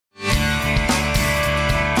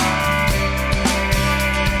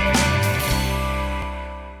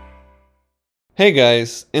Hey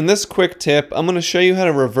guys, in this quick tip, I'm going to show you how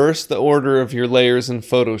to reverse the order of your layers in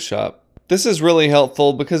Photoshop. This is really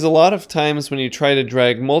helpful because a lot of times when you try to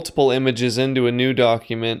drag multiple images into a new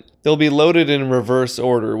document, they'll be loaded in reverse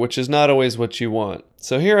order, which is not always what you want.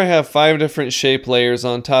 So here I have 5 different shape layers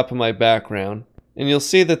on top of my background. And you'll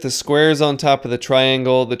see that the square is on top of the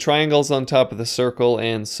triangle's on top of the circle,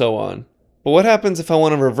 and so on. But what happens if I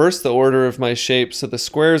want to reverse the order of my shape so the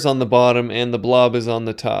square is on the bottom and the blob is on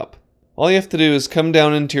the top? All you have to do is come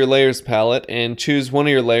down into your layers palette and choose one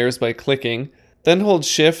of your layers by clicking, then hold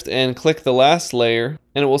shift and click the last layer,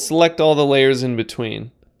 and it will select all the layers in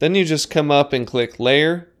between. Then you just come up and click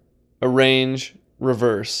Layer, Arrange,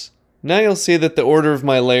 Reverse. Now you'll see that the order of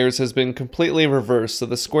my layers has been completely reversed, so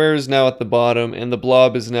the square is now at the bottom and the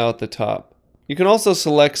blob is now at the top. You can also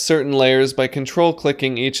select certain layers by control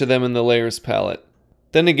clicking each of them in the layers palette.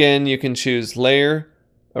 Then again, you can choose Layer,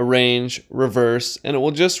 Arrange, Reverse, and it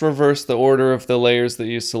will just reverse the order of the layers that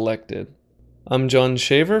you selected. I'm John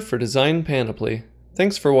Shaver for Design Panoply.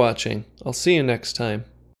 Thanks for watching. I'll see you next time.